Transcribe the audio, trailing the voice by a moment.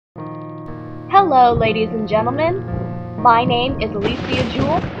Hello, ladies and gentlemen. My name is Alicia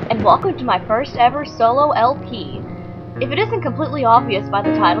Jewell, and welcome to my first ever solo LP. If it isn't completely obvious by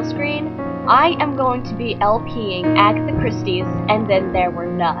the title screen, I am going to be LPing Agatha Christie's And Then There Were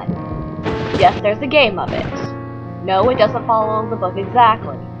None. Yes, there's a game of it. No, it doesn't follow the book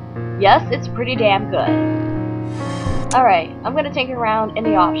exactly. Yes, it's pretty damn good. Alright, I'm gonna take it around in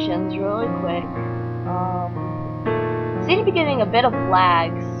the options really quick. Seem to be getting a bit of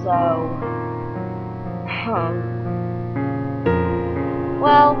lag, so...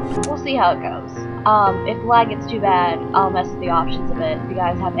 Well, we'll see how it goes. If lag gets too bad, I'll mess with the options a bit. If you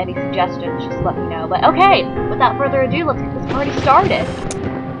guys have any suggestions, just let me know. But okay, without further ado, let's get this party started.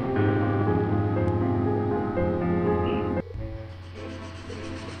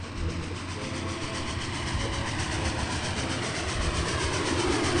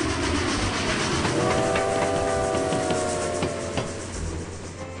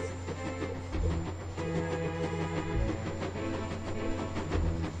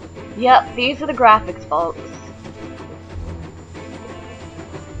 Yep, these are the graphics, folks.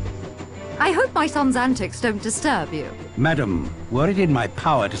 I hope my son's antics don't disturb you. Madam, were it in my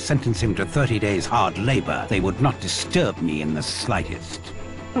power to sentence him to 30 days hard labor, they would not disturb me in the slightest.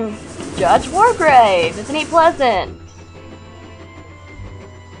 Judge Wargrave, isn't he pleasant?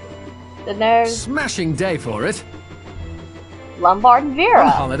 Then there's... Smashing day for it. Lombard and Vera.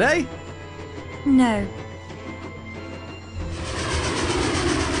 On holiday? No.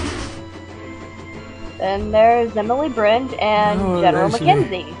 Then there's Emily Brand and General Leslie.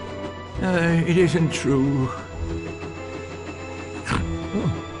 Mackenzie. It isn't true.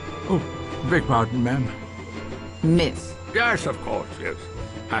 Oh, beg pardon, ma'am. Miss. Yes, of course, yes.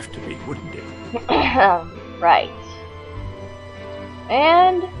 Have to be, wouldn't it? Right.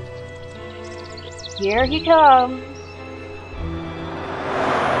 And... here he comes.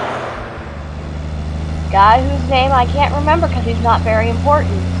 Guy whose name I can't remember because he's not very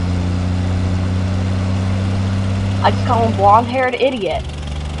important. I just call him blonde-haired idiot.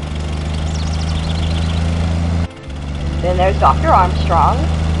 Then there's Dr. Armstrong.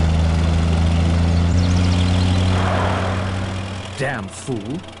 Damn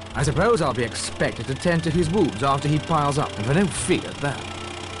fool. I suppose I'll be expected to tend to his wounds after he piles up, and I don't feel that.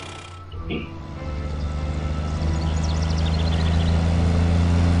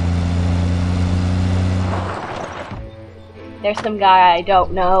 There's some guy I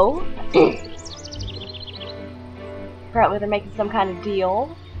don't know. Apparently they're making some kind of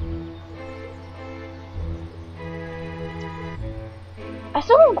deal. I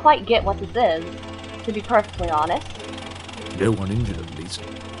still don't quite get what this is, to be perfectly honest. No one injured, at least.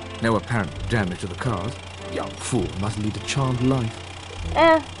 No apparent damage to the cars. Young fool must lead a charmed life.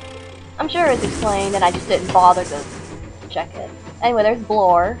 I'm sure it's explained and I just didn't bother to check it. Anyway, there's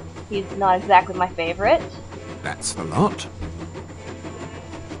Blore. He's not exactly my favorite. That's the lot.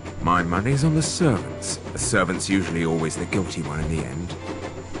 My money's on the servants. The servant's usually always the guilty one in the end.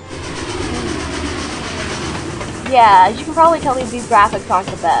 Yeah, as you can probably tell, these graphics aren't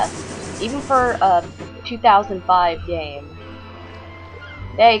the best. Even for a 2005 game.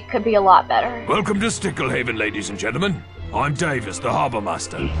 They could be a lot better. Welcome to Sticklehaven, ladies and gentlemen. I'm Davis, the Harbour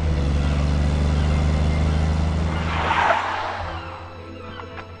Master.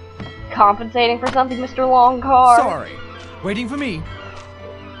 Compensating for something, Mr. Longcar. Sorry. Waiting for me.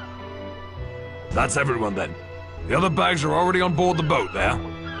 That's everyone then. The other bags are already on board the boat there.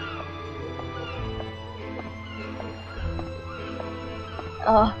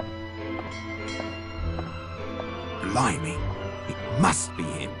 Blimey. It must be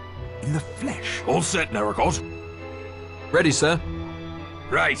him. In the flesh. All set, Nericot? Ready, sir.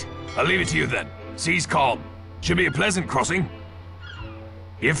 Right. I'll leave it to you then. Sea's calm. Should be a pleasant crossing.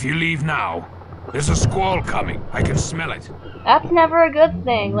 If you leave now, there's a squall coming. I can smell it. That's never a good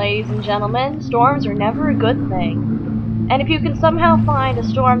thing, ladies and gentlemen. Storms are never a good thing. And if you can somehow find a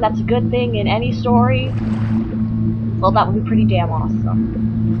storm that's a good thing in any story, well, that would be pretty damn awesome.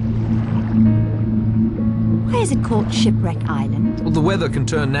 Why is it called Shipwreck Island? Well, the weather can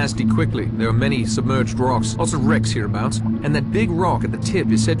turn nasty quickly. There are many submerged rocks, lots of wrecks hereabouts, and that big rock at the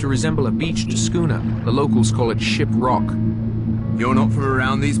tip is said to resemble a beached schooner. The locals call it Ship Rock. You're not from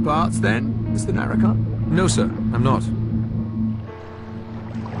around these parts, then, Mr. Narracott? No, sir, I'm not.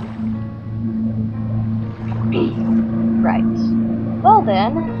 Right. Well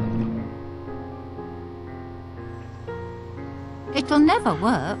then... It'll never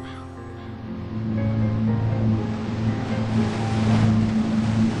work.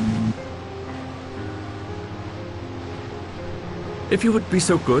 If you would be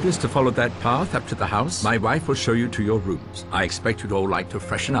so good as to follow that path up to the house, my wife will show you to your rooms. I expect you'd all like to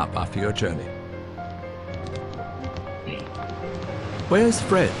freshen up after your journey. Where's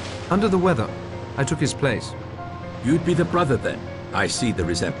Fred? Under the weather. I took his place. You'd be the brother then. I see the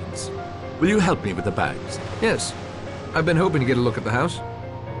resemblance. Will you help me with the bags? Yes. I've been hoping to get a look at the house.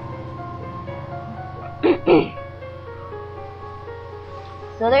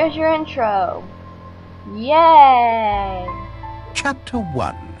 So there's your intro. Yay! Chapter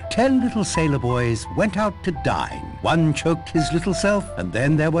 1. 10 little sailor boys went out to dine. One choked his little self, and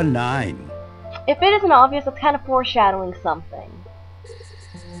then there were 9. If it isn't obvious, it's kind of foreshadowing something.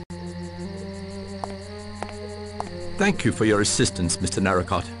 Thank you for your assistance, Mr.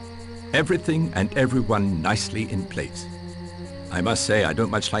 Narracott. Everything and everyone nicely in place. I must say I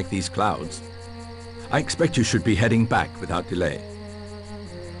don't much like these clouds. I expect you should be heading back without delay.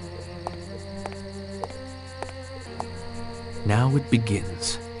 Now it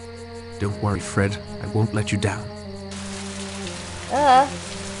begins. Don't worry, Fred. I won't let you down.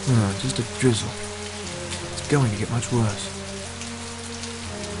 Just a drizzle. It's going to get much worse.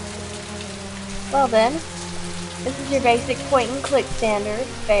 Well then, this is your basic point-and-click standard,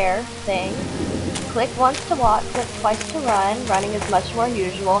 fair thing. Click once to walk, click twice to run. Running is much more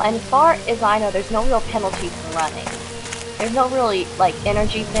usual, and as far as I know, there's no real penalty for running. There's no really, like,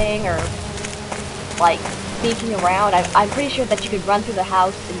 energy thing or, like, sneaking around. I'm pretty sure that you could run through the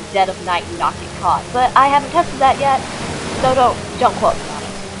house in the dead of night and not get caught, but I haven't tested that yet, so don't quote me on it.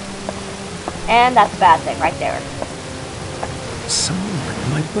 And that's a bad thing right there. Someone wrecked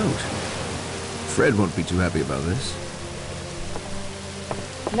my boat. Fred won't be too happy about this.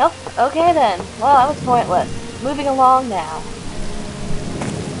 Nope. Okay then. Well, that was pointless. Moving along now.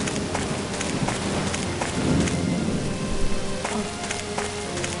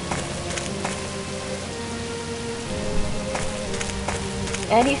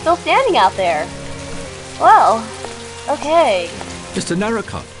 And he's still standing out there. Well, okay. Mr.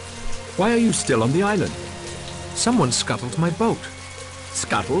 Narracott, why are you still on the island? Someone scuttled my boat.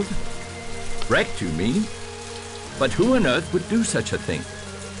 Scuttled? Wrecked, you mean? But who on earth would do such a thing?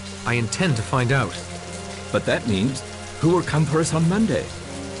 I intend to find out. But that means, who will come for us on Monday?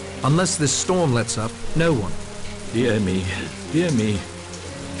 Unless this storm lets up, no one. Dear me, dear me.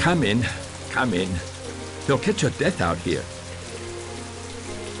 Come in, come in. You'll catch your death out here.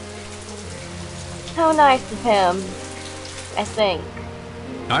 How nice of him, I think.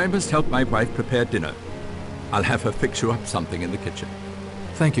 I must help my wife prepare dinner. I'll have her fix you up something in the kitchen.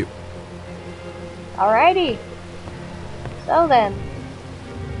 Thank you. Alrighty. So then.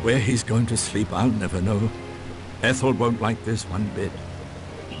 Where he's going to sleep, I'll never know. Ethel won't like this one bit.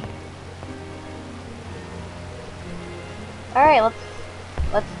 Alright,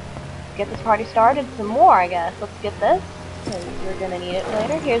 let's get this party started some more, I guess. Let's get this, because we're gonna need it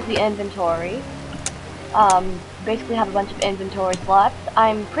later. Here's the inventory. Basically have a bunch of inventory slots.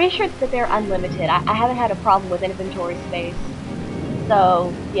 I'm pretty sure that they're unlimited. I haven't had a problem with inventory space.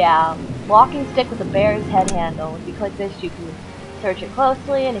 So, yeah. Walking stick with a bear's head handle. If you click this, you can search it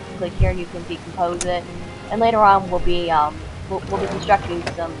closely, and if you click here, you can decompose it. And later on, we'll be constructing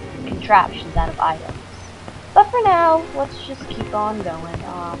some contraptions out of items. But for now, let's just keep on going.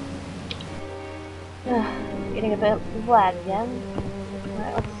 Getting a bit lag again.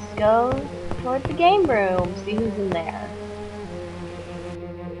 Alright, let's go towards the game room, see who's in there.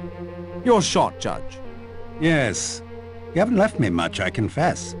 Your shot, Judge. Yes. You haven't left me much, I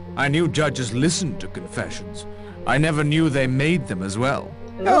confess. I knew judges listened to confessions. I never knew they made them as well.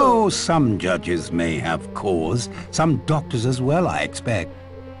 Ooh. Oh, some judges may have cause. Some doctors as well, I expect.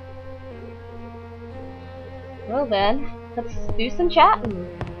 Well then, let's do some chatting.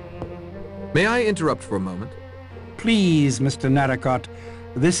 May I interrupt for a moment? Please, Mr. Narracott,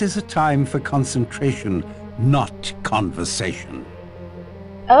 this is a time for concentration, not conversation.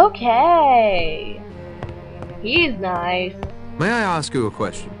 Okay. He's nice. May I ask you a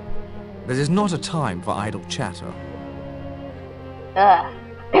question? This is not a time for idle chatter.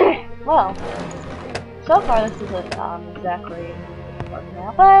 Well, so far this isn't exactly working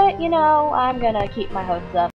out, but, you know, I'm gonna keep my hopes up.